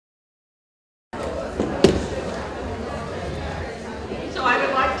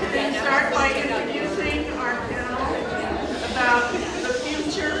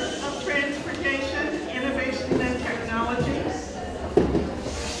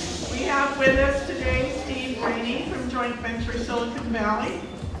with us today Steve Rainey from Joint Venture Silicon Valley,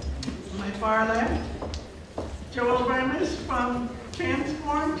 on my far left. Joel Remus from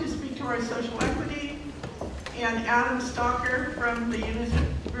Transform to speak to our social equity, and Adam Stalker from the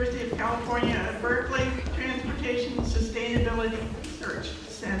University of California at Berkeley Transportation Sustainability Research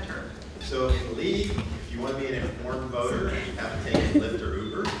Center. So in the league, if you want to be an informed voter and you have to take Lyft or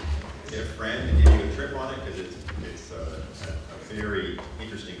Uber, get a friend and give you a trip on it because it's a very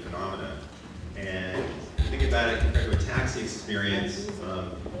interesting phenomenon. And think about it compared to a taxi experience,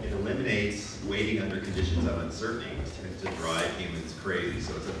 it eliminates waiting under conditions of uncertainty, which tends to drive humans crazy.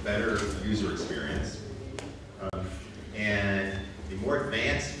 So it's a better user experience. And the more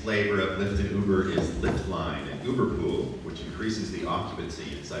advanced flavor of Lyft and Uber is Lyft Line and Uber Pool, which increases the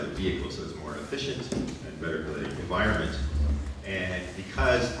occupancy inside a vehicle, so it's more efficient and better for the environment. And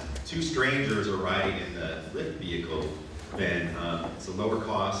because two strangers are riding in the Lyft vehicle, then it's a lower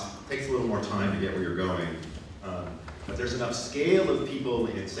cost, takes a little more time to get where you're going. But there's enough scale of people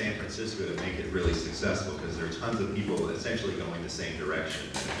in San Francisco to make it really successful because there are tons of people essentially going the same direction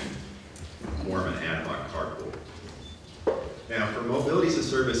and form an ad hoc carpool. Now, for mobility as a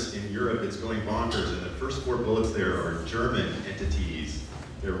service in Europe, it's going bonkers, and the first 4 bullets there are German entities.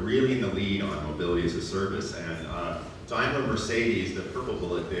 They're really in the lead on mobility as a service, and Daimler Mercedes, the purple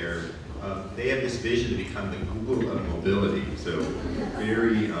bullet there, they have this vision to become the Google of mobility, so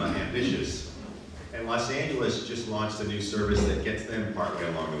very ambitious. And Los Angeles just launched a new service that gets them partway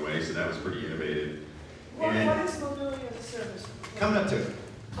along the way, so that was pretty innovative. What is mobility as a service? Coming up to it.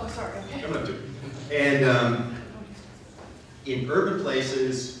 Oh, sorry, okay. Coming up to it. And in urban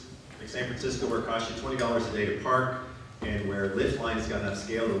places, like San Francisco, where it costs you $20 a day to park, and where Lyft Line has got enough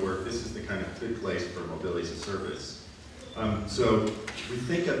scale to work, this is the kind of good place for mobility as a service. So we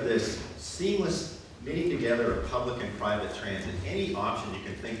think of this seamless knitting together of public and private transit, any option you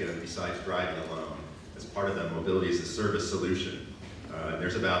can think of besides driving alone, as part of the mobility as a service solution.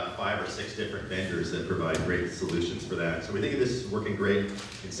 There's about 5 or 6 different vendors that provide great solutions for that. So we think of this as working great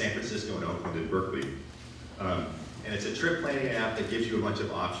in San Francisco and Oakland and Berkeley. And it's a trip planning app that gives you a bunch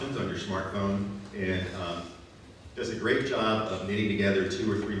of options on your smartphone and does a great job of knitting together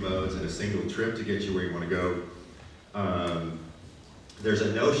 2 or 3 modes in a single trip to get you where you want to go. There's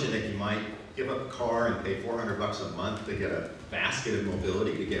a notion that you might give up a car and pay $400 a month to get a basket of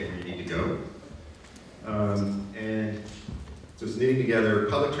mobility to get where you need to go. And so it's knitting together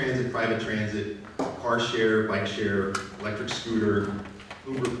public transit, private transit, car share, bike share, electric scooter,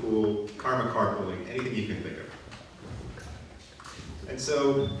 Uber Pool, Karma carpooling, anything you can think of. And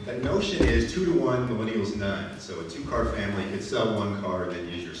so the notion is 2 to 1, millennials none. So a 2-car family could sell 1 car, then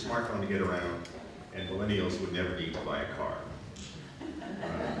use your smartphone to get around, and millennials would never need to buy a car.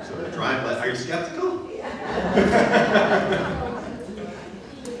 So the drive, are you skeptical?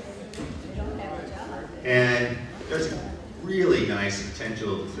 And there's really nice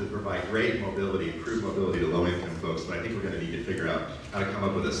potential to provide great mobility, improved mobility to low-income folks, but I think we're going to need to figure out how to come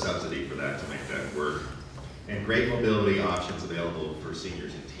up with a subsidy for that to make that work. And great mobility options available for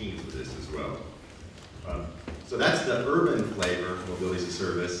seniors and teens with this as well. So that's the urban flavor of mobility as a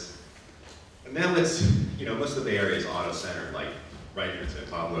service. And then let's, most of the Bay Area is auto-centered, like right here in San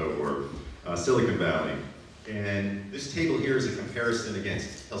Pablo or Silicon Valley. And this table here is a comparison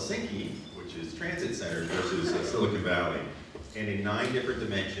against Helsinki, which is transit-centered, versus Silicon Valley. And in 9 different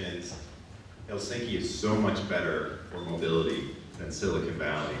dimensions, Helsinki is so much better for mobility than Silicon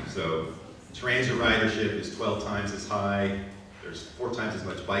Valley. So transit ridership is 12 times as high, there's 4 times as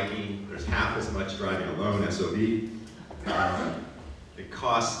much biking, there's half as much driving alone, SOV. It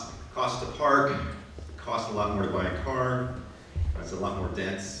costs to park, it costs a lot more to buy a car, it's a lot more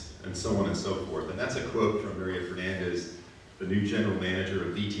dense, and so on and so forth. And that's a quote from Maria Fernandez, the new general manager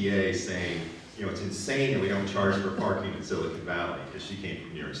of VTA, saying, it's insane that we don't charge for parking in Silicon Valley, because she came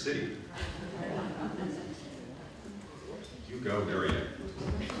from New York City. You go, Maria.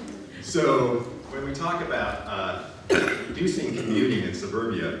 So when we talk about reducing commuting in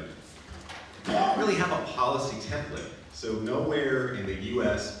suburbia, we don't really have a policy template. So nowhere in the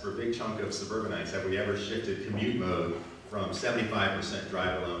US for a big chunk of suburbanites have we ever shifted commute mode from 75%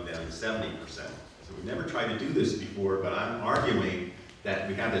 drive alone down to 70%. So we've never tried to do this before, but I'm arguing that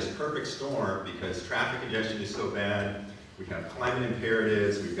we have this perfect storm because traffic congestion is so bad, we have climate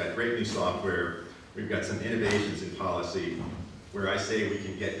imperatives, we've got great new software, we've got some innovations in policy, where I say we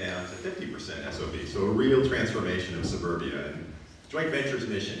can get down to 50% SOV. So a real transformation of suburbia. And Joint Venture's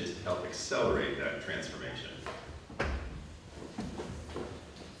mission is to help accelerate that transformation.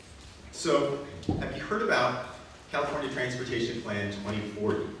 So have you heard about California Transportation Plan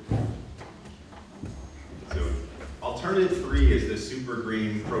 2040? So alternative Alternative 3 is the super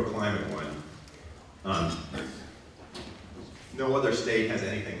green pro-climate one. No other state has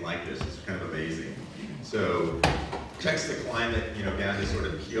anything like this. It's kind of amazing. So, checks the climate, down to sort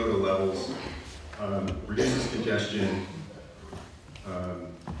of Kyoto levels, reduces congestion,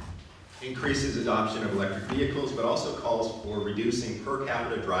 increases adoption of electric vehicles, but also calls for reducing per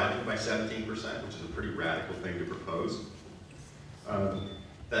capita driving by 17%, which is a pretty radical thing to propose.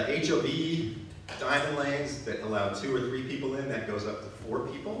 The HOV diamond lanes that allow 2 or 3 people in, that goes up to 4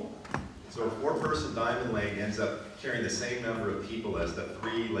 people. So a 4-person diamond lane ends up carrying the same number of people as the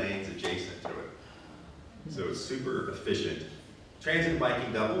 3 lanes adjacent to it. So it's super efficient. Transit and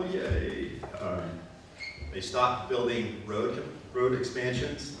biking double, yay. They stopped building road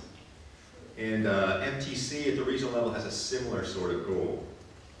expansions. And MTC at the regional level has a similar sort of goal.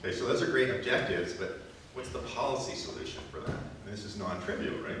 Okay, so those are great objectives, but what's the policy solution for that? And this is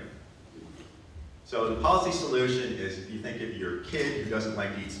non-trivial, right? So the policy solution is, if you think of your kid who doesn't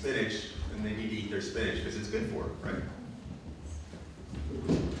like to eat spinach, then they need to eat their spinach because it's good for them,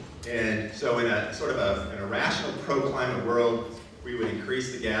 right? And so in a sort of a rational pro-climate world, we would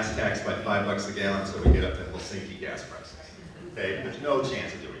increase the gas tax by $5 a gallon so we get up to Helsinki gas prices. Okay, there's no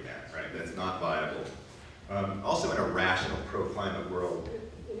chance of doing that, right? That's not viable. Also in a rational pro-climate world,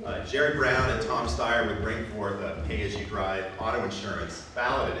 Jerry Brown and Tom Steyer would bring forth a pay-as-you-drive auto insurance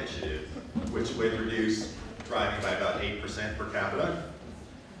ballot initiative, which would reduce driving by about 8% per capita.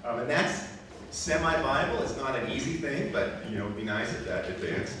 And that's semi-viable. It's not an easy thing, but it would be nice if that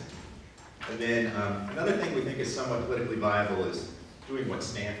advanced. And then another thing we think is somewhat politically viable is doing what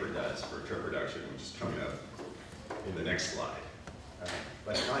Stanford does for trip reduction, which is coming up in the next slide.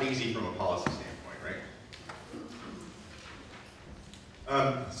 But not easy from a policy standpoint, right?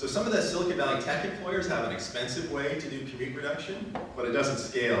 So some of the Silicon Valley tech employers have an expensive way to do commute reduction, but it doesn't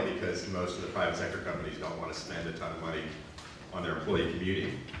scale because most of the private sector companies don't want to spend a ton of money on their employee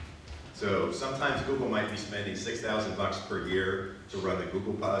commuting. So sometimes Google might be spending $6,000 per year to run the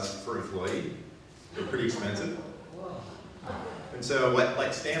Google Bus per employee. They're pretty expensive. And so what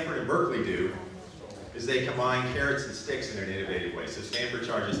like Stanford and Berkeley do is they combine carrots and sticks in an innovative way. So Stanford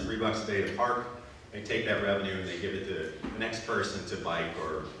charges $3 a day to park. They take that revenue and they give it to the next person to bike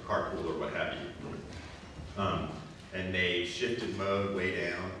or carpool or what have you. And they shifted mode way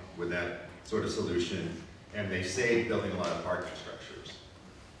down with that sort of solution, and they saved building a lot of parking structures.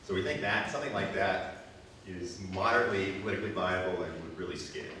 So we think that something like that is moderately politically viable and would really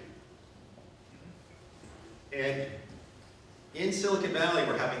scale. And in Silicon Valley,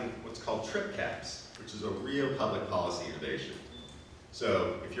 we're having what's called trip caps, which is a real public policy innovation.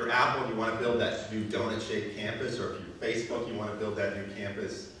 So if you're Apple and you want to build that new donut-shaped campus, or if you're Facebook, you want to build that new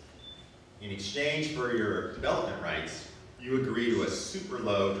campus, in exchange for your development rights, you agree to a super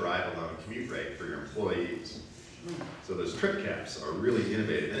low drive-alone commute rate for your employees. So those trip caps are really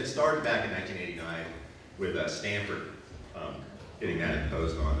innovative. And it started back in 1989 with Stanford getting that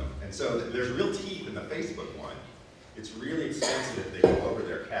imposed on them. And so there's real teeth in the Facebook one. It's really expensive if they go over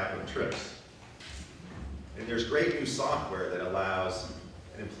their cap of trips. And there's great new software that allows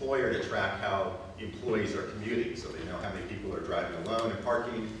an employer to track how employees are commuting, so they know how many people are driving alone and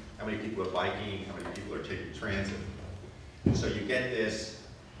parking, how many people are biking, how many people are taking transit. And so you get this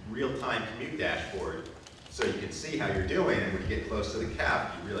real-time commute dashboard so you can see how you're doing, and when you get close to the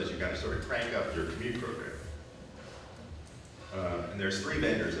cap, you realize you've got to sort of crank up your commute program. And there's 3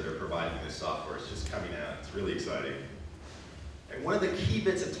 vendors that are providing this software. It's just coming out. It's really exciting. And one of the key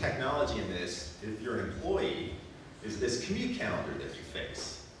bits of technology in this, if you're an employee, is this commute calendar that you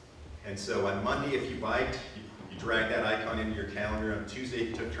face. And so on Monday, if you biked, you drag that icon into your calendar. On Tuesday, if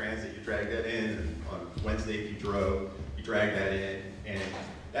you took transit, you drag that in. And on Wednesday, if you drove, you drag that in. And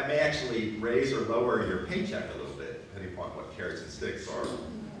that may actually raise or lower your paycheck a little bit, depending upon what carrots and sticks are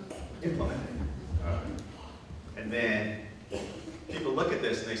implemented. And then people look at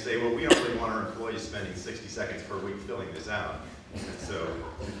this and they say, well, we don't really want our employees spending 60 seconds per week filling this out. And so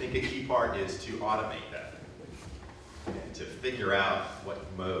I think a key part is to automate that and to figure out what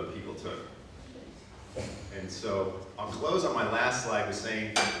mode people took. And so I'll close on my last slide with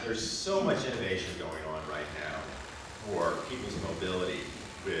saying there's so much innovation going on right now for people's mobility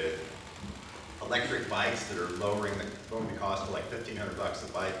with electric bikes that are lowering the cost to like $1,500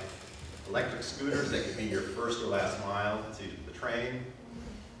 a bike, electric scooters that could be your first or last mile to the train,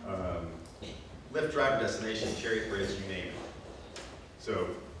 Lyft driver destination, chariot bridge, you name it. So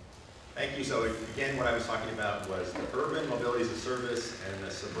thank you. So again, what I was talking about was the urban mobility as a service and the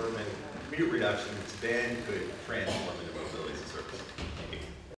suburban commute reduction, which then could transform into mobility as a service. Thank you.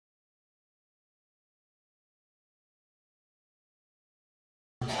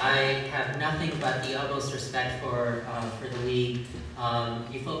 I have nothing but the utmost respect for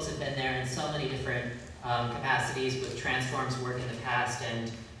You folks have been there in so many different capacities with Transform's work in the past,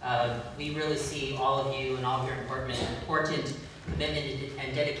 and we really see all of you and all of your important commitment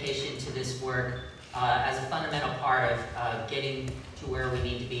and dedication to this work as a fundamental part of getting to where we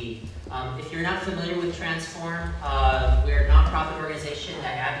need to be. If you're not familiar with Transform, we're a nonprofit organization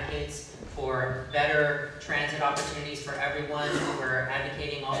that advocates for better transit opportunities for everyone. We're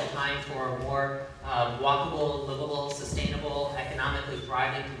advocating all the time for more walkable, livable, sustainable, economically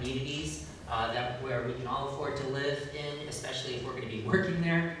thriving communities where we can all afford to live in, especially if we're going to be working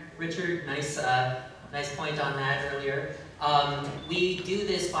there. Richard, nice point on that earlier. We do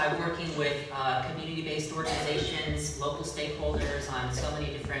this by working with community-based organizations, local stakeholders on so many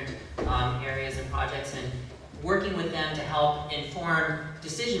different areas and projects, and working with them to help inform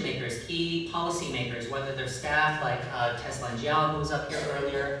decision makers, key policy makers, whether they're staff like Tesla and Jiao, who was up here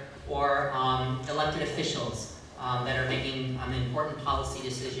earlier, or elected officials that are making important policy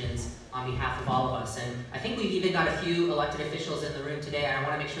decisions on behalf of all of us. And I think we've even got a few elected officials in the room today, and I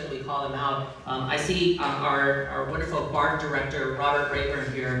want to make sure that we call them out. I see our wonderful BART director, Robert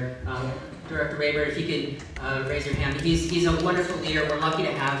Rayburn here. Director Rayburn, if you could raise your hand. He's a wonderful leader. We're lucky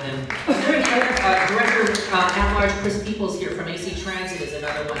to have him. Director at-large Chris Peoples here from AC Transit is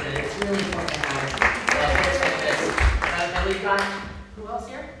another one that it's really important to have folks like this. And we've got, who else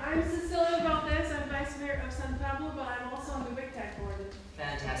here? I'm Cecilia Valdez. I'm Vice Mayor of San Pablo, but I'm also on the WICTAC board.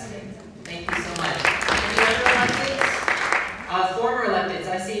 Fantastic. Thank you so much. Any other electeds? Former electeds.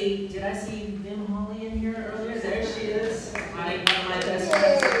 Did I see Vim Hawley in here earlier? There she is. One of my best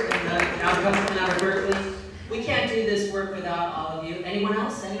friends. Now coming out of Berkeley. We can't do this work without all of you. Anyone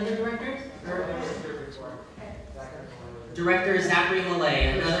else? Any other directors? Director Zachary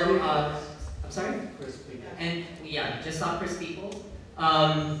Millay. Another, I'm sorry? And yeah, just saw Chris Peoples.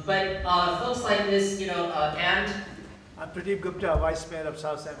 But folks like this, you know, and I'm Pradeep Gupta, Vice Mayor of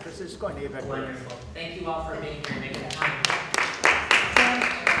South San Francisco and APEC. Wonderful. Thank you all for being here and making the time.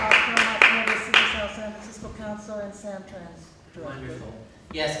 City South San Francisco Council and SamTrans. Wonderful.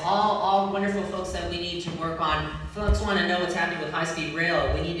 Yes, all wonderful folks that we need to work on. Folks want to know what's happening with high-speed rail.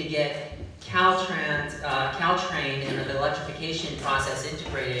 We need to get Caltrain and the electrification process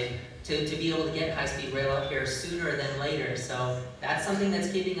integrated to be able to get high-speed rail up here sooner than later. So that's something that's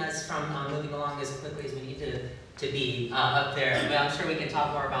keeping us from moving along as quickly as we need to be up there. But I'm sure we can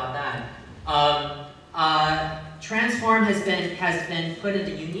talk more about that. Transform has been put in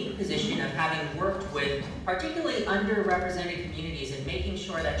the unique position of having worked with particularly underrepresented communities and making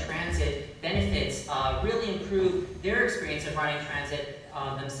sure that transit benefits really improve their experience of riding transit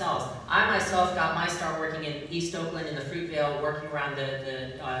themselves. I myself got my start working in East Oakland in the Fruitvale, working around the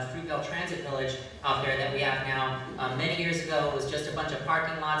Fruitvale Transit Village out there that we have now. Many years ago, it was just a bunch of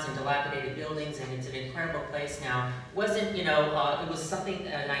parking lots and dilapidated buildings, and it's an incredible place now. It wasn't, you know, it was something,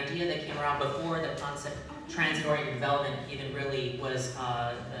 an idea that came around before the concept transit-oriented development even really was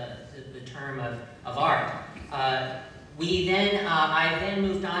the term of art. I then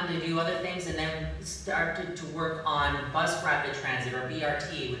moved on to do other things and then started to work on bus rapid transit, or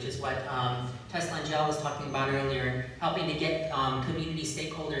BRT, which is what Tesla and Jiao was talking about earlier, helping to get community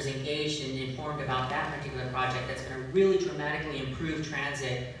stakeholders engaged and informed about that particular project that's going to really dramatically improve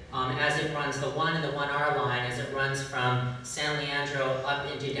transit as it runs the 1 and the 1R line, as it runs from San Leandro up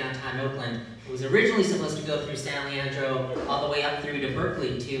into downtown Oakland. It was originally supposed to go through San Leandro all the way up through to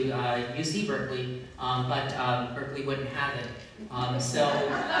Berkeley, to UC Berkeley, but Berkeley wouldn't have it. So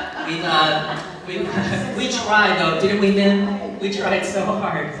we tried though, didn't we, Vin? We tried so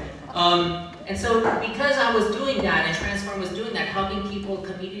hard. And so because I was doing that and Transform was doing that, helping people,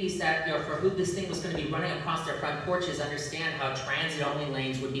 communities that, you know, for who this thing was going to be running across their front porches, understand how transit-only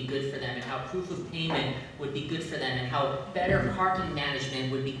lanes would be good for them and how proof of payment would be good for them and how better parking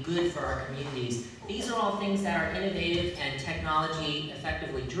management would be good for our communities. These are all things that are innovative and technology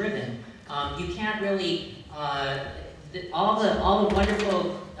effectively driven. You can't really, all the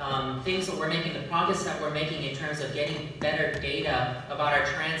wonderful things that we're making, the progress that we're making in terms of getting better data about our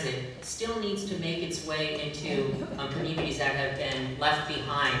transit still needs to make its way into communities that have been left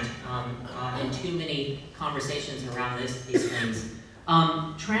behind in too many conversations around these things.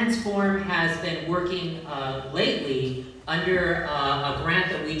 Transform has been working lately under a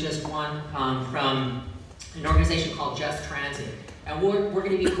grant that we just won from an organization called Just Transit. And we're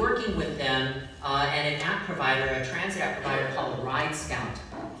going to be working with them and an app provider, a transit app provider called Ride Scout.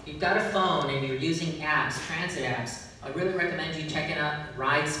 If you've got a phone and you're using apps, transit apps, I really recommend you checking out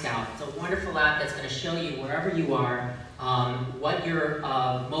Ride Scout. It's a wonderful app that's going to show you wherever you are what your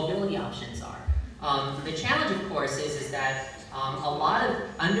mobility options are. The challenge, of course, is that a lot of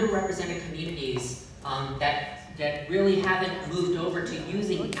underrepresented communities that that really haven't moved over to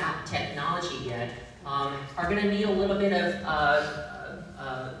using app technology yet are going to need a little bit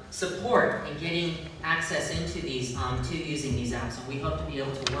of support in getting access into these, to using these apps, and we hope to be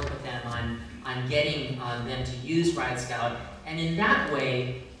able to work with them on getting them to use Ride Scout. And in that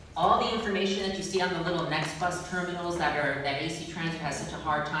way, all the information that you see on the little Next Bus terminals that AC Transit has such a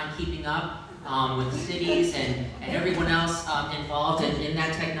hard time keeping up with cities and everyone else involved in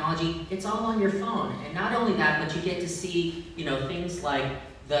that technology, it's all on your phone. And not only that, but you get to see, you know, things like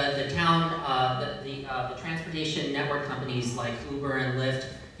the transportation network companies like Uber and Lyft.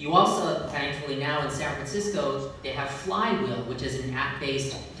 You also, thankfully now in San Francisco, they have Flywheel, which is an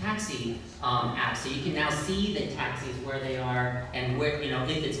app-based taxi app. So you can now see the taxis where they are and where, you know,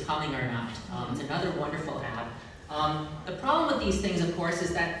 if it's coming or not. It's another wonderful app. The problem with these things, of course,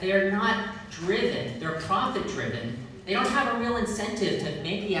 is that they're not driven, they're profit driven. They don't have a real incentive to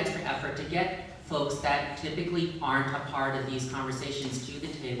make the extra effort to get folks that typically aren't a part of these conversations to the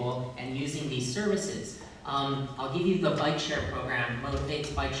table and using these services. I'll give you the bike share program,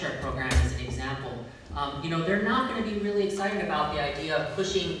 Motivate's bike share program as an example. You know, they're not going to be really excited about the idea of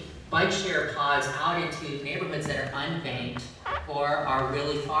pushing bike share pods out into neighborhoods that are unbanked or are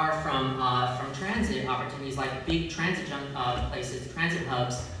really far from transit opportunities, like big transit places, transit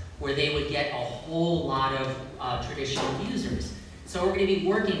hubs, where they would get a whole lot of traditional users. So we're going to be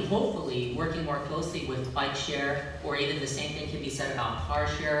working, hopefully, working more closely with bike share, or even the same thing can be said about car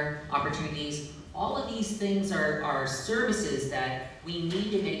share opportunities. All of these things are services that we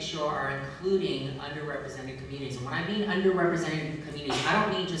need to make sure are including underrepresented communities. And when I mean underrepresented communities, I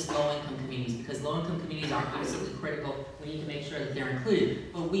don't mean just low-income communities, because low-income communities are absolutely critical. We need to make sure that they're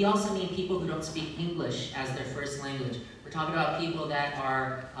included. But we also mean people who don't speak English as their first language. We're talking about people that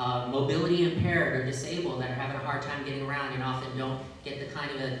are mobility impaired or disabled, that are having a hard time getting around and often don't get the kind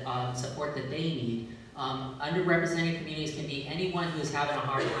of support that they need. Underrepresented communities can be anyone who's having a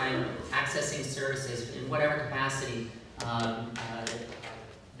hard time accessing services in whatever capacity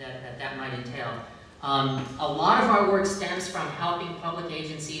that might entail. A lot of our work stems from helping public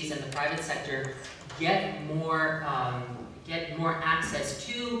agencies and the private sector get more access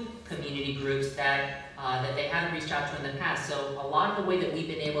to community groups that they haven't reached out to in the past. So a lot of the way that we've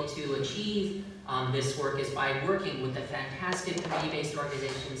been able to achieve this work is by working with the fantastic community-based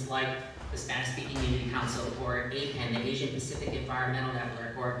organizations like the Spanish-Speaking Unity Council, or APEN, the Asian Pacific Environmental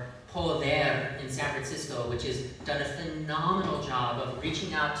Network, or Poder in San Francisco, which has done a phenomenal job of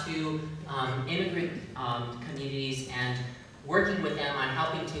reaching out to immigrant communities and working with them on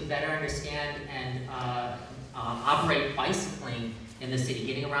helping to better understand and operate bicycling in the city,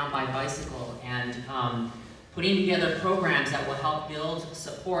 getting around by bicycle, and putting together programs that will help build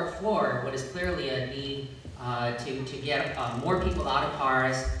support for what is clearly a need to get more people out of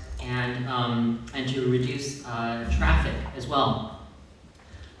cars and to reduce traffic as well.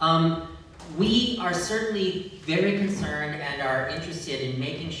 We are certainly very concerned and are interested in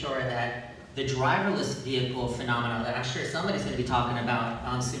making sure that the driverless vehicle phenomenon that I'm sure somebody's going to be talking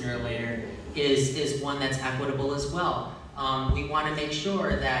about sooner or later is one that's equitable as well. We want to make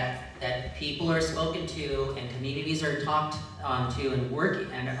sure that people are spoken to and communities are talked to and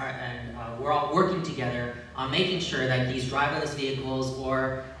we're all working together on making sure that these driverless vehicles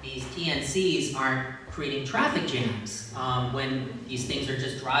or these TNCs aren't creating traffic jams when these things are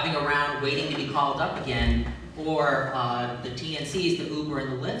just driving around waiting to be called up again, or the TNCs, the Uber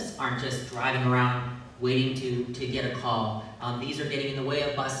and the Lyfts, aren't just driving around waiting to get a call. These are getting in the way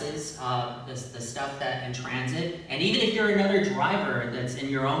of buses, the stuff that in transit. And even if you're another driver that's in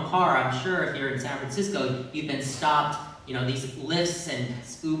your own car, I'm sure if you're in San Francisco, you've been stopped. You know, these Lyfts and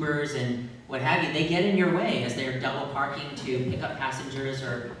Ubers and what have you, they get in your way as they're double parking to pick up passengers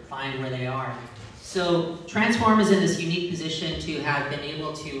or find where they are. So Transform is in this unique position to have been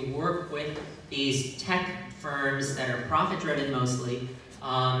able to work with these tech firms that are profit-driven mostly,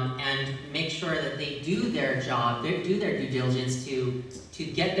 and make sure that they do their job, they do their due diligence to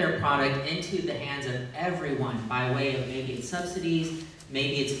get their product into the hands of everyone by way of maybe it's subsidies,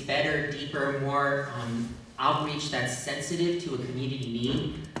 maybe it's better, deeper, more outreach that's sensitive to a community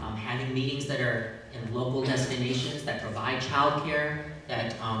need, having meetings that are in local destinations that provide childcare,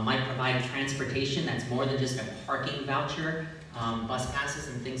 that might provide transportation that's more than just a parking voucher, bus passes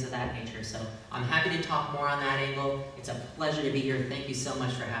and things of that nature. So I'm happy to talk more on that angle. It's a pleasure to be here. Thank you so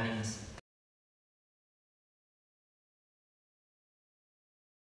much for having us.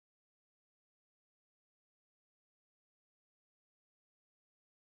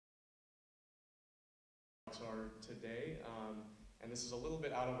 Are today, and this is a little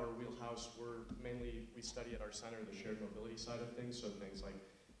bit out of our wheelhouse. We study at our center the shared mobility side of things, so things like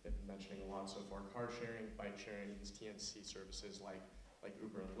they've been mentioning a lot so far: car sharing, bike sharing, these TNC services like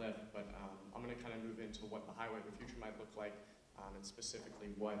Uber and Lyft. But I'm going to kind of move into what the highway of the future might look like, and specifically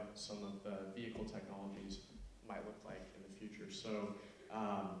what some of the vehicle technologies might look like in the future. So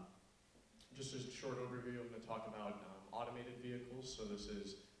just as a short overview, I'm going to talk about automated vehicles. So this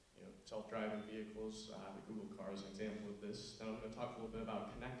is self-driving vehicles. The Google car is an example of this. Then I'm going to talk a little bit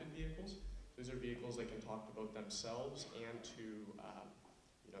about connected vehicles. These are vehicles that can talk to both themselves and to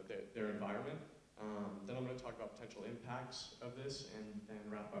their environment. Then I'm going to talk about potential impacts of this, and then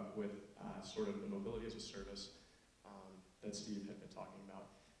wrap up with sort of the mobility as a service that Steve had been talking about.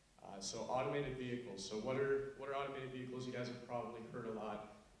 So automated vehicles. So what are automated vehicles? You guys have probably heard a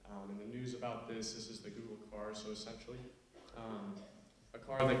lot in the news about this. This is the Google car. So essentially, a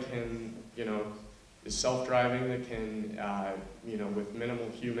car that can, is self-driving, that can, with minimal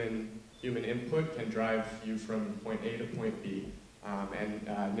human input, can drive you from point A to point B. And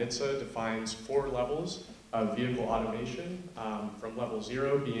NHTSA defines 4 levels of vehicle automation, from level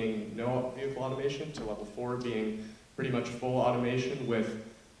 0 being no vehicle automation to level 4 being pretty much full automation, with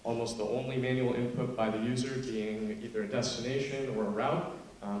almost the only manual input by the user being either a destination or a route.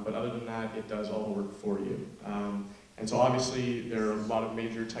 But other than that, it does all the work for you. And so obviously there are a lot of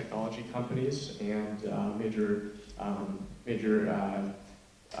major technology companies and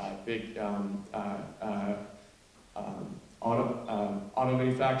big auto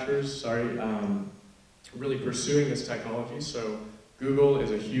manufacturers, really pursuing this technology. So Google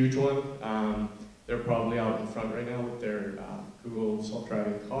is a huge one. They're probably out in front right now with their Google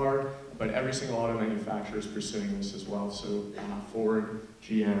self-driving car, but every single auto manufacturer is pursuing this as well. So Ford,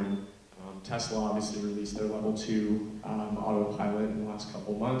 GM, Tesla obviously released their level 2 autopilot in the last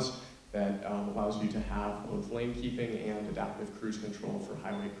couple months that allows you to have both lane keeping and adaptive cruise control for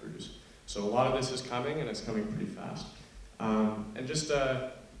highway crews. So a lot of this is coming, and it's coming pretty fast. And just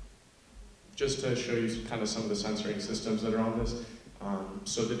to show you kind of some of the sensoring systems that are on this.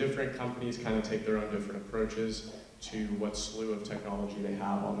 So the different companies kind of take their own different approaches to what slew of technology they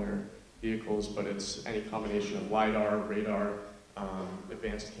have on their vehicles, but it's any combination of LiDAR, radar,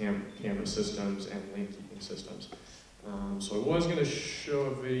 advanced camera systems, and lane keeping systems. So I was going to show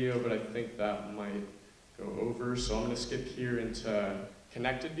a video, but I think that might go over, so I'm going to skip here into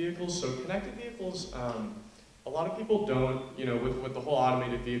connected vehicles. So connected vehicles, a lot of people don't, with the whole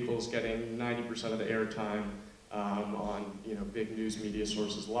automated vehicles getting 90% of the airtime on big news media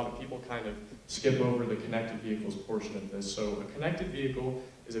sources, a lot of people kind of skip over the connected vehicles portion of this. So a connected vehicle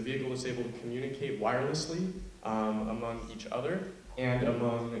is a vehicle that's able to communicate wirelessly among each other and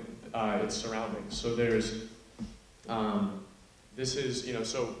among its surroundings. So there's, this is,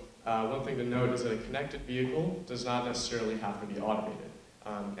 one thing to note is that a connected vehicle does not necessarily have to be automated.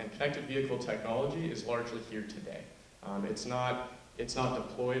 And connected vehicle technology is largely here today. It's not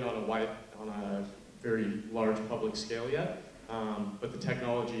deployed on a very large public scale yet, but the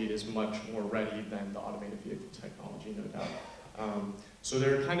technology is much more ready than the automated vehicle technology, no doubt. So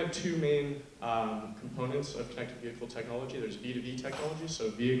there are kind of 2 main components of connected vehicle technology. There's V2V technology, so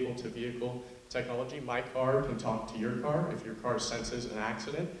vehicle to vehicle technology. My car can talk to your car. If your car senses an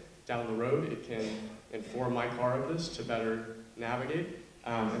accident down the road, it can inform my car of this to better navigate.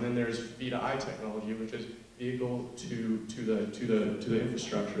 And then there's V2I technology, which is vehicle to the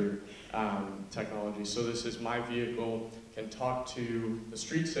infrastructure technology. So this is my vehicle can talk to the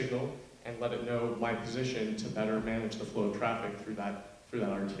street signal and let it know my position to better manage the flow of traffic through that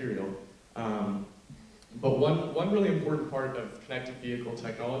arterial. But one really important part of connected vehicle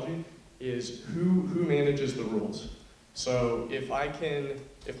technology is who manages the rules. So if my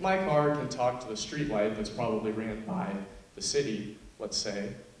car can talk to the street light that's probably ran by the city, let's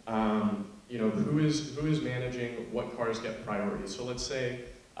say, who is managing what cars get priority? So let's say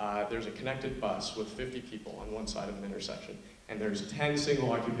there's a connected bus with 50 people on one side of an intersection, and there's 10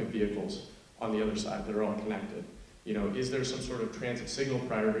 single occupant vehicles on the other side that are all connected. Is there some sort of transit signal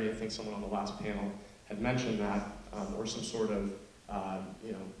priority? I think someone on the last panel had mentioned that, or some sort of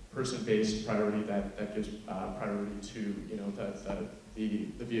person-based priority that gives priority to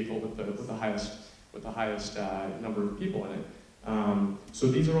the vehicle with the highest number of people in it. So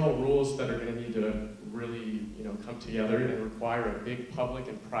these are all rules that are going to need to really come together and require a big public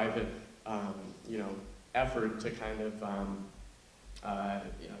and private effort to kind of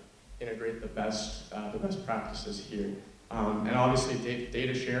integrate the best practices here. And obviously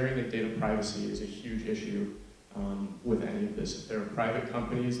data sharing and data privacy is a huge issue with any of this. If there are private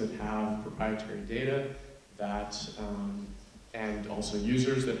companies that have proprietary data and also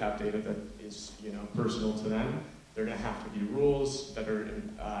users that have data that is personal to them, there are going to have to be rules that are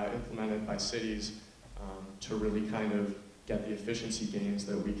implemented by cities to really kind of get the efficiency gains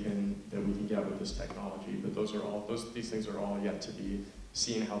that we can get with this technology. But these things are all yet to be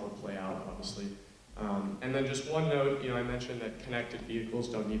seen how they'll play out, obviously. And then just one note, I mentioned that connected vehicles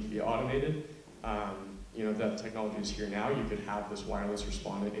don't need to be automated. That technology is here now. You could have this wireless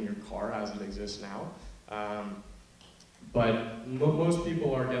respondent in your car as it exists now. But most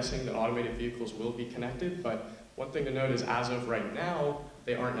people are guessing that automated vehicles will be connected, but one thing to note is as of right now,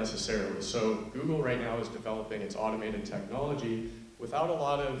 they aren't necessarily. So Google right now is developing its automated technology without a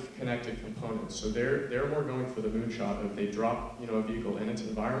lot of connected components. So they're more going for the moonshot of they drop a vehicle in its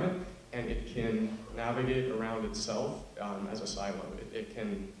environment and it can navigate around itself as a silo. It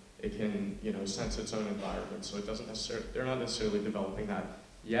can sense its own environment. So it doesn't necessarily, they're not necessarily developing that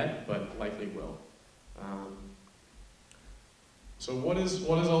yet, but likely will. So what does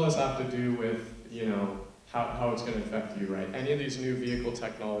all this have to do with how it's going to affect you, right? Any of these new vehicle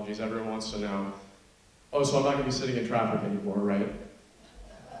technologies, everyone wants to know, oh, so I'm not going to be sitting in traffic anymore, right?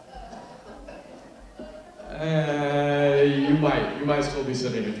 You might still be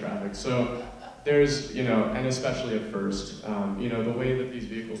sitting in traffic. So there's, and especially at first, the way that these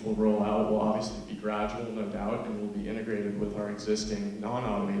vehicles will roll out will obviously be gradual, no doubt, and will be integrated with our existing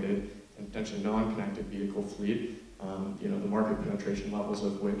non-automated and potentially non-connected vehicle fleet. The market penetration levels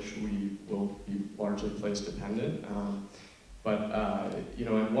of which we will be largely place dependent. And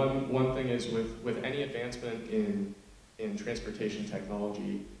one thing is with any advancement in transportation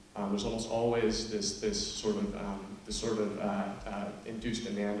technology, there's almost always this sort of induced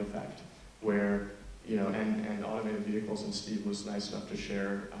demand effect where and automated vehicles, and Steve was nice enough to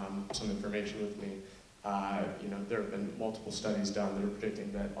share some information with me. There have been multiple studies done that are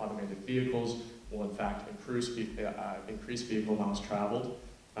predicting that automated vehicles will in fact increase vehicle miles traveled,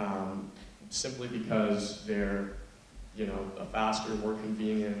 simply because they're a faster, more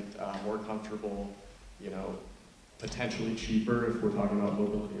convenient, more comfortable, potentially cheaper if we're talking about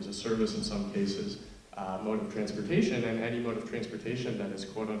mobility as a service in some cases, mode of transportation, and any mode of transportation that is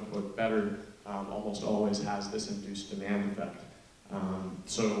quote unquote better almost always has this induced demand effect.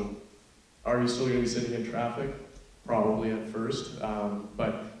 So are you still going to be sitting in traffic? Probably at first,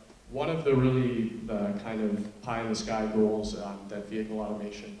 but one of the kind of pie in the sky goals that vehicle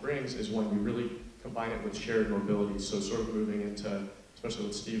automation brings is when we really combine it with shared mobility. So sort of moving into, especially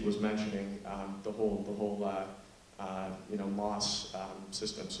what Steve was mentioning, the whole MOS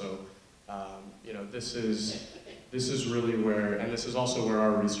system. So this is really where, and this is also where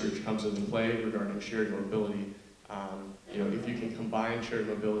our research comes into play regarding shared mobility. If you can combine shared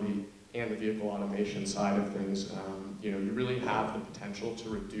mobility and the vehicle automation side of things, you really have the potential to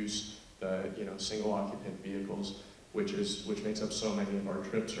reduce the single occupant vehicles, which makes up so many of our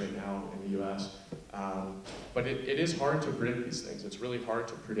trips right now in the U.S. But it is hard to predict these things. It's really hard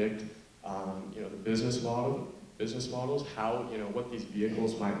to predict the business models, how what these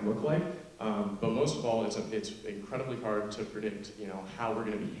vehicles might look like. But most of all, it's incredibly hard to predict how we're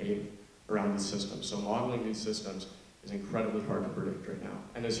going to behave around these systems. So modeling these systems is incredibly hard to predict right now.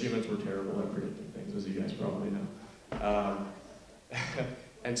 And as humans, we're terrible at predicting things, as you guys probably know.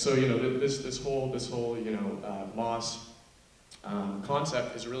 And so, this whole MOS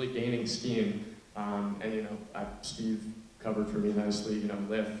concept is really gaining steam. And Steve covered for me nicely,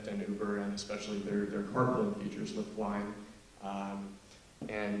 Lyft and Uber, and especially their carpooling features, Lyft Line.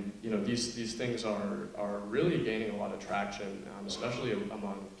 And these things are really gaining a lot of traction, especially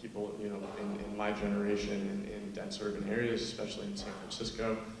among people in my generation in dense urban areas, especially in San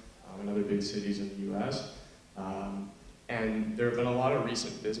Francisco and other big cities in the U.S. And there have been a lot of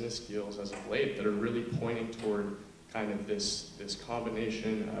recent business deals as of late that are really pointing toward kind of this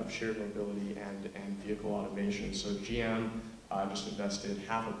combination of shared mobility and vehicle automation. So GM just invested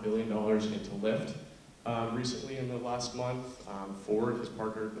 $500 million into Lyft recently in the last month. Ford has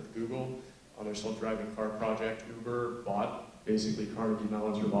partnered with Google on their self-driving car project. Uber bought basically Carnegie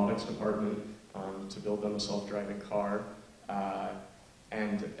Mellon's robotics department to build them a self-driving car.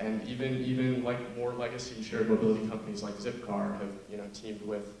 And even like more legacy shared mobility companies like Zipcar have teamed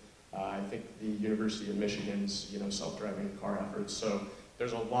with I think the University of Michigan's self-driving car efforts. So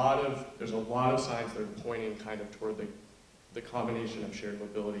there's a lot of signs that are pointing kind of toward the combination of shared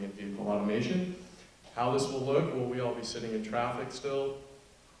mobility and vehicle automation. How this will look, will we all be sitting in traffic still?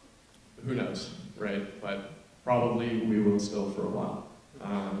 Who knows, right? But probably we will still for a while.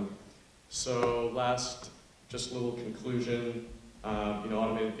 So just a little conclusion.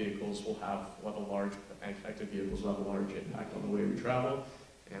 Automated vehicles will have a large, and connected vehicles will have a large impact on the way we travel.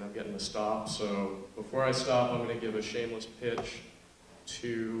 And I'm getting to stop. So before I stop, I'm going to give a shameless pitch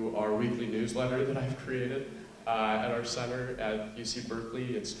to our weekly newsletter that I've created at our center at UC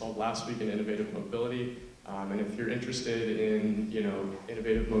Berkeley. It's called Last Week in Innovative Mobility. And if you're interested in,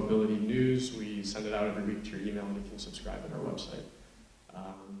 innovative mobility news, we send it out every week to your email, and you can subscribe on our website.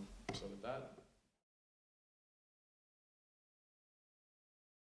 So with that.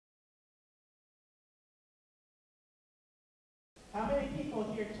 How many people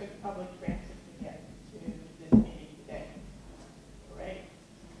here took public transit to get to this meeting today? Great.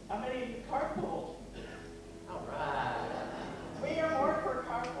 How many of you carpooled? All right. 3 or more per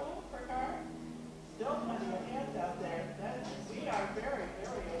carpool, per car? Still plenty of hands out there. We are very,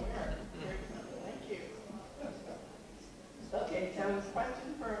 very aware. Thank you. Okay, so this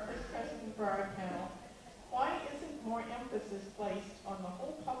first question for our panel. Why isn't more emphasis placed on the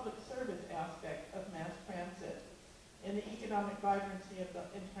whole public service aspect of mass transit and the economic vibrancy of the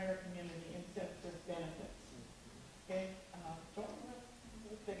entire community instead of just benefits? Okay, Joel,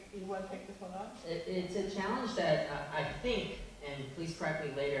 you want to take this one up? It's a challenge that I think, and please correct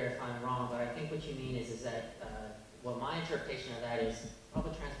me later if I'm wrong, but I think what you mean is that, well, my interpretation of that is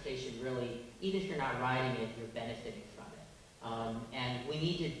public transportation really, even if you're not riding it, you're benefiting from it. And we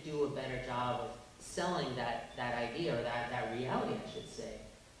need to do a better job of selling that idea, or that reality, I should say.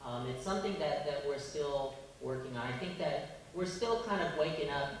 It's something that we're still working on. I think that we're still kind of waking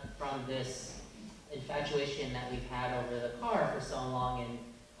up from this infatuation that we've had over the car for so long, and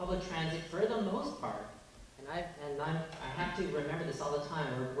public transit for the most part. And I have to remember this all the time.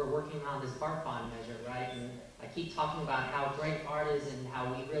 We're working on this BART bond measure, right? And I keep talking about how great BART is and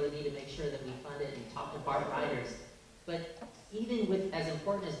how we really need to make sure that we fund it and talk to BART riders. But even with as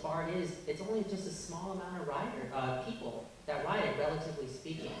important as BART is, it's only just a small amount of people that ride it, relatively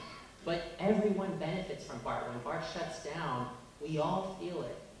speaking. But everyone benefits from BART. When BART shuts down, we all feel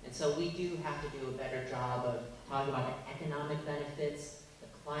it. And so we do have to do a better job of talking about the economic benefits, the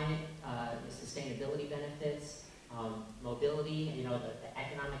climate, the sustainability benefits, mobility, the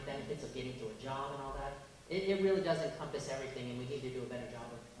economic benefits of getting to a job and all that. It really does encompass everything, and we need to do a better job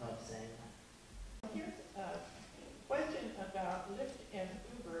of saying that. Here's a question about Lyft and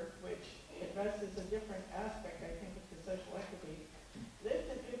Uber, which addresses a different aspect, I think, of the social equity. Lyft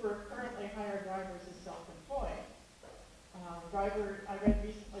and Uber currently hire drivers as self-employed. I read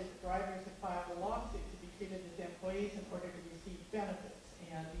recently that drivers have filed a lawsuit to be treated as employees in order to receive benefits.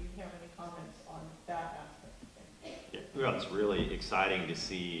 And do you have any comments on that aspect of things? Yeah, well, it's really exciting to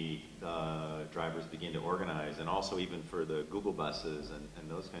see drivers begin to organize, and also even for the Google buses and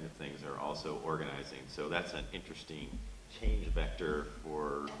those kind of things are also organizing. So that's an interesting change vector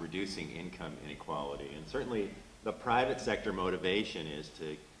for reducing income inequality. And certainly the private sector motivation is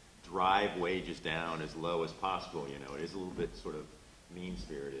to drive wages down as low as possible. It is a little bit sort of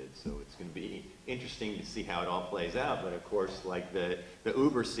mean-spirited, so it's going to be interesting to see how it all plays out. But of course, like the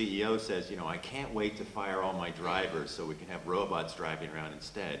Uber CEO says, I can't wait to fire all my drivers so we can have robots driving around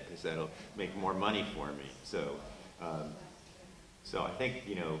instead, because that'll make more money for me. So I think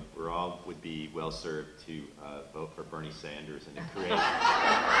we're all would be well served to vote for Bernie Sanders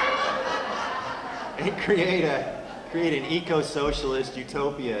and create an eco-socialist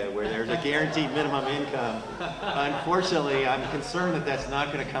utopia where there's a guaranteed minimum income. Unfortunately, I'm concerned that that's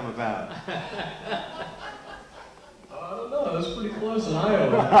not going to come about. I don't know. That's pretty close in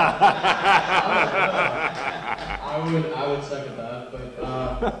Iowa. I would second that,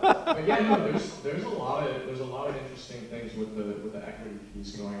 but again, there's a lot of interesting things with the equity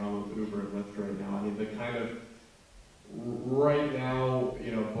piece going on with Uber and Lyft right now. I mean, the kind of right now,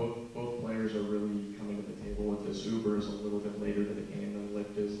 both players are really coming to the table with this. Uber is a little bit later to the game than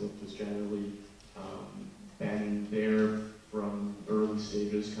Lyft is. Lyft has generally been there from early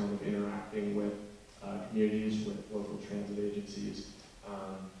stages, kind of interacting with communities, with local transit agencies.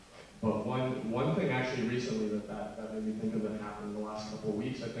 But one thing actually recently that made me think of that happened in the last couple of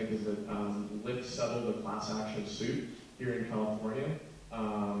weeks, I think, is that Lyft settled a class action suit here in California.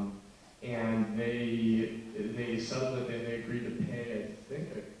 And they settled that they agreed to pay, I think,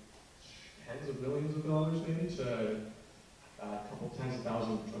 tens of millions of dollars maybe to a couple tens of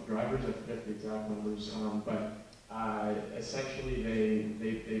thousands of drivers. I forget the exact numbers, but essentially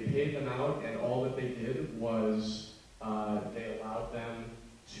they paid them out, and all that they did was they allowed them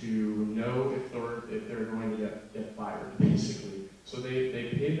to know if they're going to get fired, basically. So they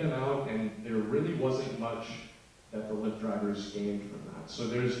paid them out, and there really wasn't much that the Lyft drivers gained from that. So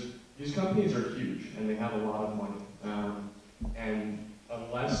these companies are huge, and they have a lot of money. And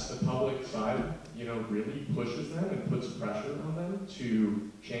unless the public side, really pushes them and puts pressure on them to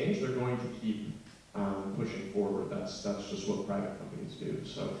change, they're going to keep pushing forward. That's just what private companies do.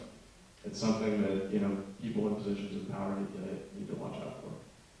 So it's something that people in positions of power need to watch out for.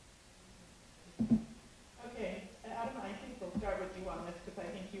 Okay, Adam, I think we'll start with you on this because I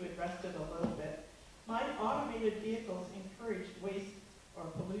think you addressed it a little bit. My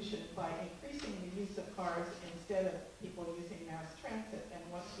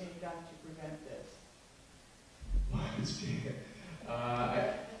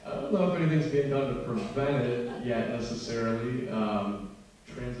I don't know if anything's being done to prevent it yet necessarily.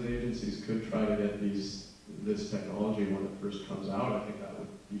 Transit agencies could try to get this technology when it first comes out. I think that would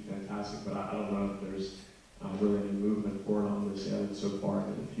be fantastic, but I don't know if there's really any movement forward on this yet so far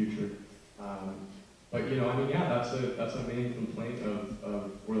into the future. But you know, I mean, yeah, that's a main complaint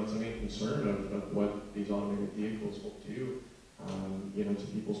or that's a main concern of what these automated vehicles will do, you know, to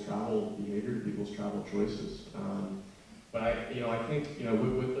people's travel behavior, to people's travel choices. But I think, you know,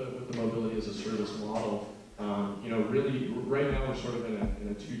 with the mobility as a service model, you know, really, right now we're sort of in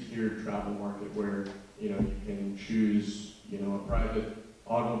a two-tiered travel market where, you know, you can choose, you know, a private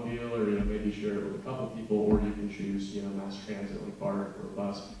automobile, or, you know, maybe share it with a couple people, or you can choose, you know, mass transit like BART or a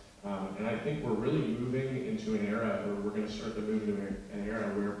bus. And I think we're really moving into an era, or we're going to start to move into an era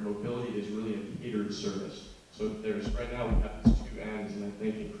where mobility is really a catered service. So there's, right now we have these two ends, and I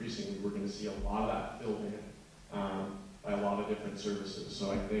think increasingly we're going to see a lot of that filled in by a lot of different services.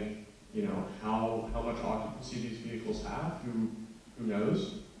 So I think, you know, how much occupancy these vehicles have, who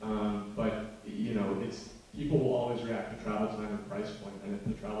knows? But, you know, people will always react to travel time and price point, and if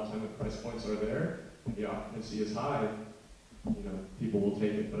the travel time and price points are there, and the occupancy is high, you know, people will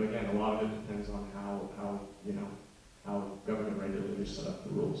take it. But again, a lot of it depends on how you know, how government regulators set up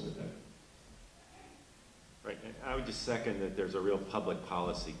the rules, I think. Right, and I would just second that there's a real public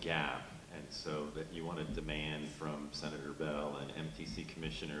policy gap, and so that you want to demand from Senator Bell and MTC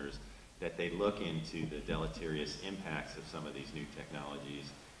commissioners that they look into the deleterious impacts of some of these new technologies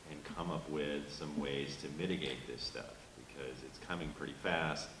and come up with some ways to mitigate this stuff, because it's coming pretty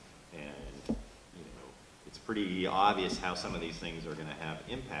fast, and it's pretty obvious how some of these things are going to have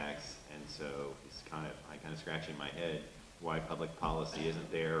impacts, and so it's I'm kind of scratching my head why public policy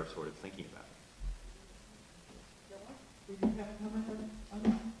isn't there sort of thinking about it. Did you have a comment on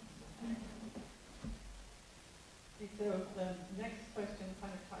that? So the next question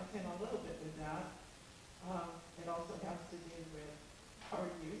kind of ties in a little bit with that. It also has to do with car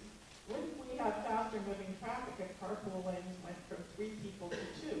use. Wouldn't we have faster moving traffic if carpool lanes went from 3 people to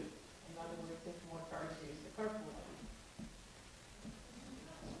 2? In other words, if more cars use the carpool lane.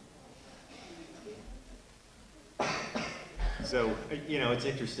 So, you know, it's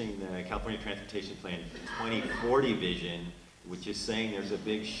interesting, the California Transportation Plan 2040 vision, which is saying there's a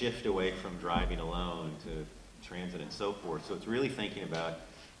big shift away from driving alone to transit and so forth. So it's really thinking about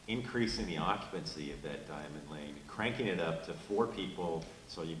increasing the occupancy of that diamond lane, cranking it up to 4 people,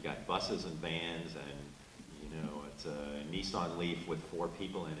 so you've got buses and vans, and you know, it's a Nissan Leaf with 4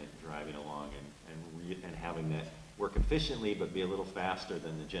 people in it driving along, and having that work efficiently but be a little faster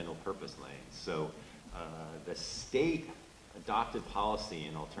than the general purpose lanes. So the state adopted policy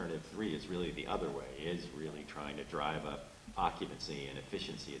in Alternative 3 is really the other way, is really trying to drive up occupancy and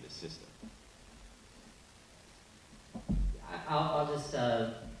efficiency of the system. I'll just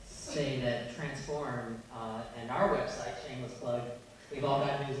say that Transform and our website, shameless plug, we've all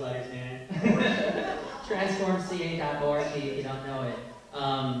got newsletters, man. Transformca.org if you don't know it.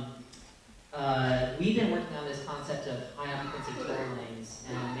 We've been working on this concept of high occupancy toll lanes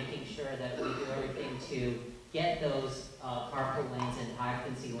and making sure that we do everything to get those carpool lanes and high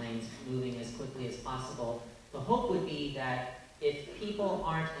occupancy lanes moving as quickly as possible. The hope would be that if people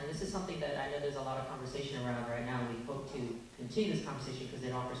aren't, and this is something that I know there's a lot of conversation around right now, and we hope to continue this conversation because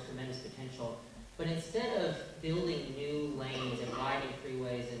it offers tremendous potential, but instead of building new lanes and widening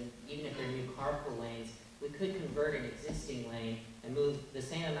freeways, and even if they're new carpool lanes, we could convert an existing lane and move the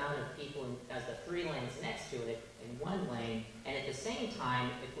same amount of people as the 3 lanes next to it in 1 lane, and at the same time,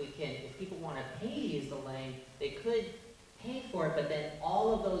 if people want to pay to use the lane, they could pay for it, but then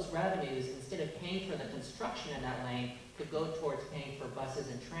all of those revenues, instead of paying for the construction in that lane, could go towards paying for buses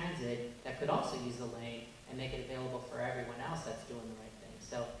and transit that could also use the lane and make it available for everyone else that's doing the right thing.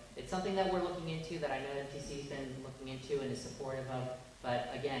 So it's something that we're looking into, that I know MTC's been looking into and is supportive of,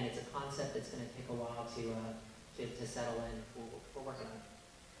 but again, it's a concept that's going to take a while to settle in. We're working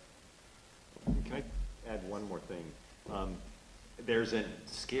on it. Can I add one more thing? There's a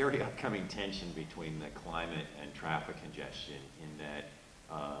scary upcoming tension between the climate and traffic congestion, in that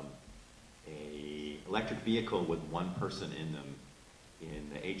a electric vehicle with 1 person in them in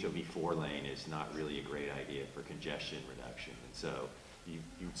the HOV4 lane is not really a great idea for congestion reduction. And so you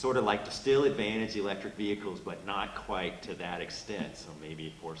sort of like to still advantage the electric vehicles, but not quite to that extent. So maybe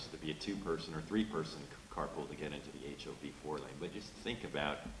it forces it to be a 2-person or 3-person carpool to get into the HOV4 lane. But just think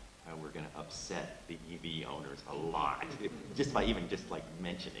about how we're going to upset the EV owners a lot, just by like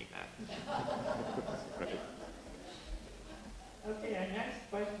mentioning that. Right. Okay, our next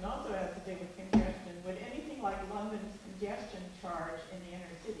question also has to do with congestion. Would anything like London's congestion charge in the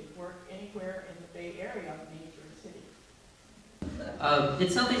inner city work anywhere in the Bay Area of major cities?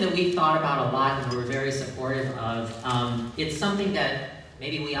 It's something that we've thought about a lot and we're very supportive of. It's something that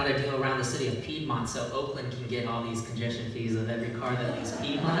maybe we ought to do around the city of Piedmont so Oakland can get all these congestion fees of every car that leaves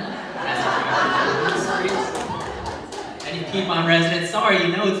Piedmont as a driver on the streets. Any Piedmont residents, sorry,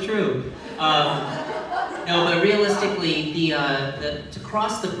 you know it's true. No, but realistically, to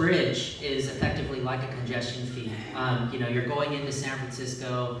cross the bridge is effectively like a congestion fee. You know, you're going into San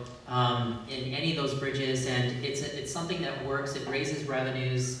Francisco in any of those bridges, and it's something that works. It raises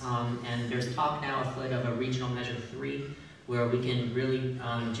revenues, and there's talk now afoot of a regional measure 3, where we can really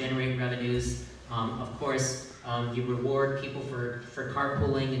generate revenues. Of course, you reward people for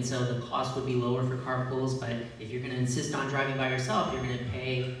carpooling, and so the cost would be lower for carpools, but if you're going to insist on driving by yourself, you're going to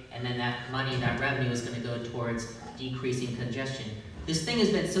pay, and then that money, that revenue is going to go towards decreasing congestion. This thing has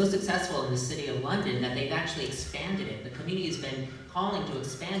been so successful in the City of London that they've actually expanded it. The community has been calling to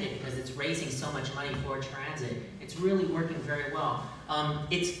expand it because it's raising so much money for transit. It's really working very well.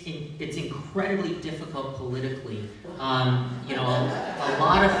 It's incredibly difficult politically. You know, a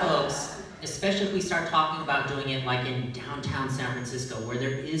lot of folks, especially if we start talking about doing it like in downtown San Francisco, where there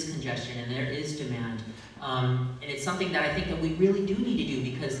is congestion and there is demand. And it's something that I think that we really do need to do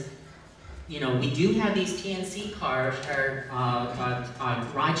because, you know, we do have these TNC cars, or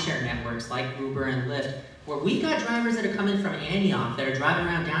rideshare networks like Uber and Lyft, where we've got drivers that are coming from Antioch that are driving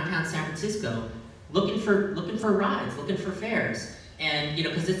around downtown San Francisco looking for rides, looking for fares. And, you know,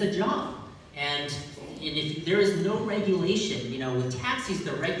 because it's a job. And if there is no regulation, you know, with taxis,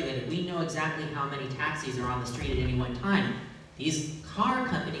 they're regulated. We know exactly how many taxis are on the street at any one time. These car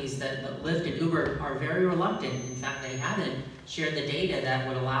companies that Lyft and Uber are very reluctant. In fact, they haven't shared the data that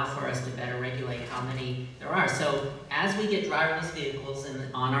would allow for us to better regulate how many there are. So as we get driverless vehicles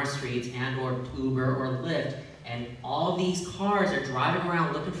on our streets and or Uber or Lyft, and all these cars are driving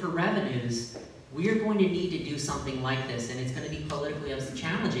around looking for revenues, we are going to need to do something like this, and it's going to be politically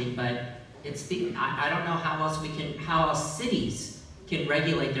challenging, but it's I don't know how else cities can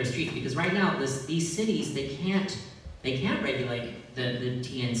regulate their streets, because right now these cities, they can't regulate the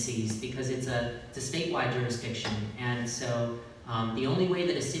TNCs because it's a statewide jurisdiction, and so the only way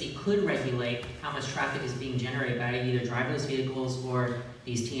that a city could regulate how much traffic is being generated by either driverless vehicles or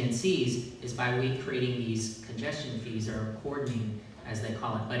these TNCs is by creating these congestion fees, or cordoning as they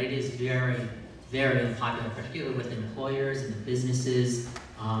call it. But it is very, very unpopular, particularly with employers and the businesses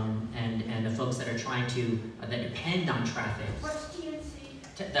and the folks that are trying to, that depend on traffic. What's TNC?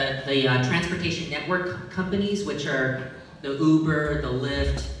 The transportation network companies, which are the Uber, the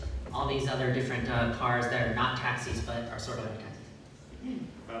Lyft, all these other different cars that are not taxis but are sort of like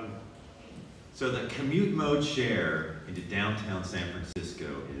taxis. So the commute mode share into downtown San Francisco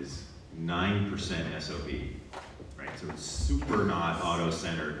is 9% SOB. Right, so it's super not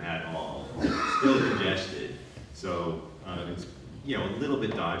auto-centered at all. It's still congested, so it's, you know, a little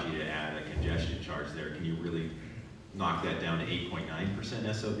bit dodgy to add a congestion charge there. Can you really knock that down to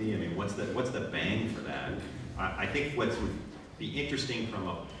 8.9% SOB? I mean, what's the bang for that? I think what would be interesting from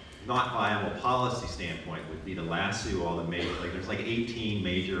a not viable policy standpoint would be to lasso all the major, like there's like 18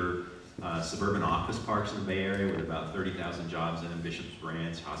 major suburban office parks in the Bay Area with about 30,000 jobs in them, Bishop's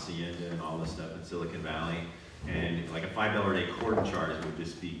Branch, Hacienda, and all this stuff in Silicon Valley. And like a $5 a day cordon charge would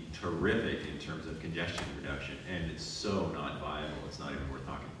just be terrific in terms of congestion reduction. And it's so not viable, it's not even worth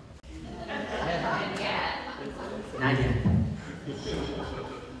talking about. Not yet.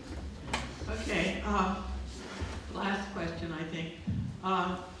 Okay, last question, I think.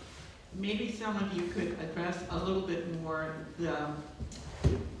 Maybe some of you could address a little bit more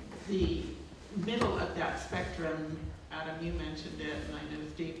the middle of that spectrum. Adam, you mentioned it, and I know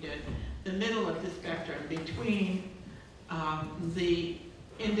Steve did. The middle of the spectrum between the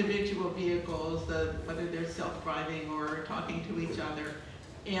individual vehicles, whether they're self-driving or talking to each other,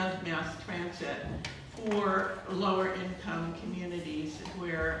 and mass transit for lower income communities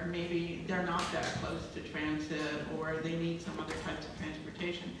where maybe they're not that close to transit or they need some other types of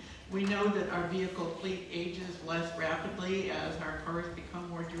transportation. We know that our vehicle fleet ages less rapidly as our cars become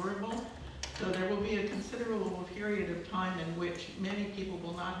more durable. So there will be a considerable period of time in which many people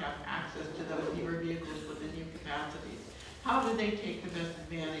will not have access to those newer vehicles with the new capacities. How do they take the best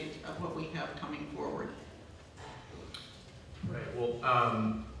advantage of what we have coming forward? Right, well,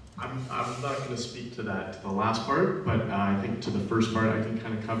 I'm not going to speak to that, to the last part, but I think to the first part I can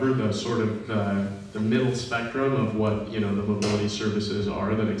kind of cover the sort of the middle spectrum of what, you know, the mobility services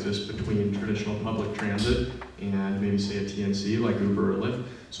are that exist between traditional public transit and maybe say a TNC like Uber or Lyft.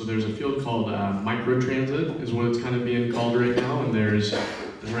 So there's a field called microtransit is what it's kind of being called right now, and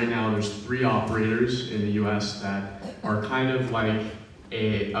right now there's 3 operators in the US that are kind of like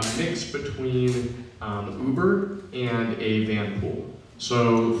a mix between Uber and a van pool.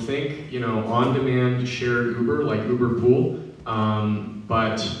 So think, on-demand shared Uber, like Uber Pool,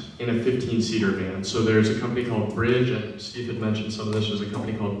 but in a 15-seater van. So there's a company called Bridge, and Steve had mentioned some of this. There's a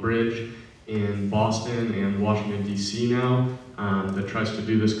company called Bridge in Boston and Washington, D.C. now that tries to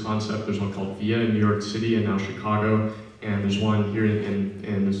do this concept. There's one called Via in New York City and now Chicago, and there's one here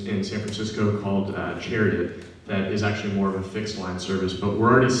in San Francisco called Chariot that is actually more of a fixed line service. But we're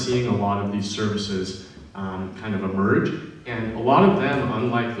already seeing a lot of these services kind of emerge. And a lot of them,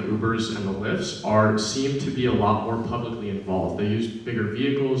 unlike the Ubers and the Lyfts, seem to be a lot more publicly involved. They use bigger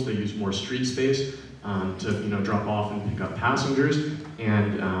vehicles, they use more street space to drop off and pick up passengers.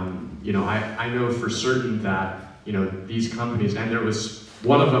 And I know for certain that these companies, and there was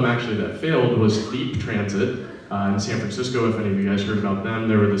one of them actually that failed was Leap Transit in San Francisco. If any of you guys heard about them,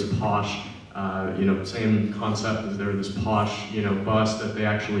 they were this posh, same concept as they were this posh, bus that they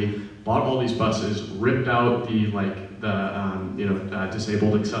actually bought all these buses, ripped out the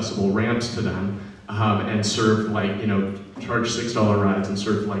disabled accessible ramps to them, and served charged $6 rides and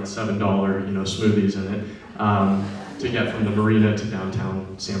served $7 smoothies in it to get from the marina to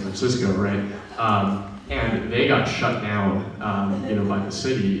downtown San Francisco, right? And they got shut down, by the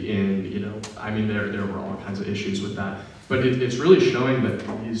city. There were all kinds of issues with that. But it's really showing that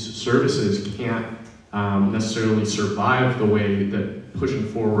these services can't necessarily survive the way that pushing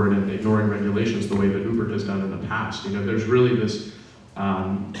forward and ignoring regulations the way that Uber has done in the past. There's really this,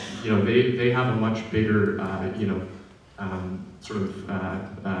 they have a much bigger,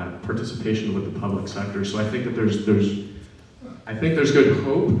 participation with the public sector. So I think that there's good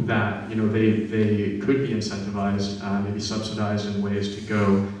hope that they could be incentivized, maybe subsidized in ways to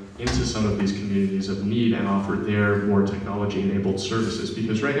go into some of these communities of need and offer their more technology-enabled services.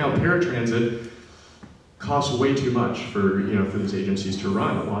 Because right now, paratransit costs way too much for these agencies to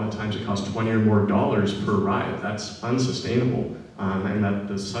run. A lot of times it costs $20 or more per ride. That's unsustainable, and that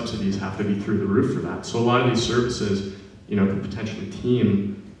the subsidies have to be through the roof for that. So a lot of these services, could potentially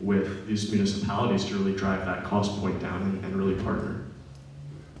team with these municipalities to really drive that cost point down and really partner.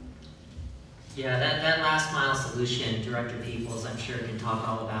 Yeah, that last mile solution, Director Peoples, I'm sure can talk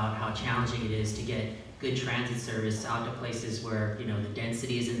all about how challenging it is to get good transit service out to places where the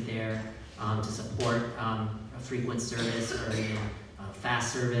density isn't there to support a frequent service or even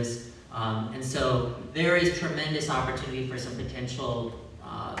fast service. And so there is tremendous opportunity for some potential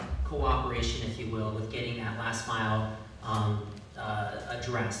cooperation, if you will, with getting that last mile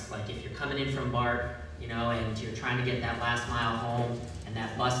addressed. Like if you're coming in from BART, and you're trying to get that last mile home, and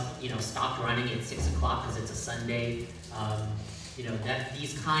that bus, stopped running at 6 o'clock because it's a Sunday. That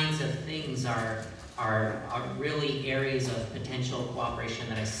these kinds of things are really areas of potential cooperation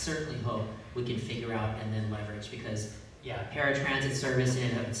that I certainly hope we can figure out and then leverage. Because yeah, paratransit service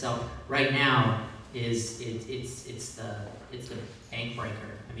in and of itself right now it's the bank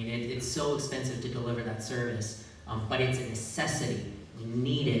breaker. I mean, it's so expensive to deliver that service, but it's a necessity. We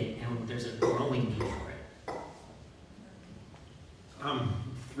need it, and there's a growing need for it.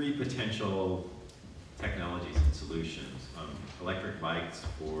 3 potential technologies and solutions. Electric bikes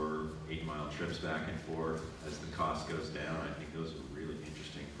for 8-mile trips back and forth as the cost goes down. I think those are really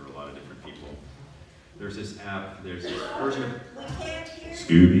interesting for a lot of different people. There's this app, there's this version of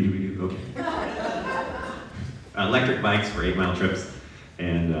Scooby-Doo, okay. Electric bikes for 8-mile trips,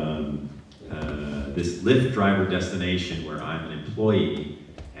 and this Lyft driver destination where I'm an employee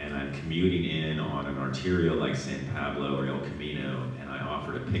and I'm commuting in on an arterial like San Pablo or El Camino, and I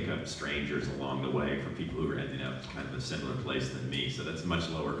offer to pick up strangers along the way for people who are ending up kind of a similar place than me. So that's much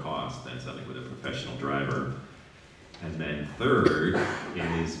lower cost than something with a professional driver. And then third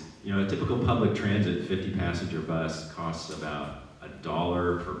is, a typical public transit 50-passenger bus costs about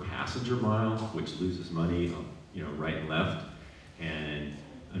 $1 per passenger mile, which loses money, right and left. And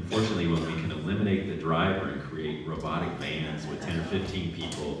unfortunately, when we can eliminate the driver and create robotic vans with 10 or 15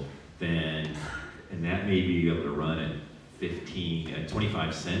 people, and that may be able to run at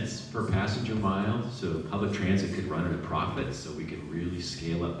 25 cents per passenger mile. So public transit could run at a profit, so we can really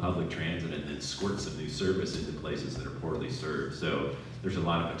scale up public transit and then squirt some new service into places that are poorly served. So there's a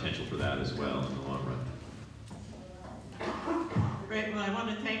lot of potential for that as well in the long run. Great, well, I want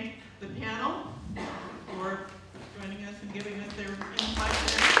to thank the panel for joining us and giving us their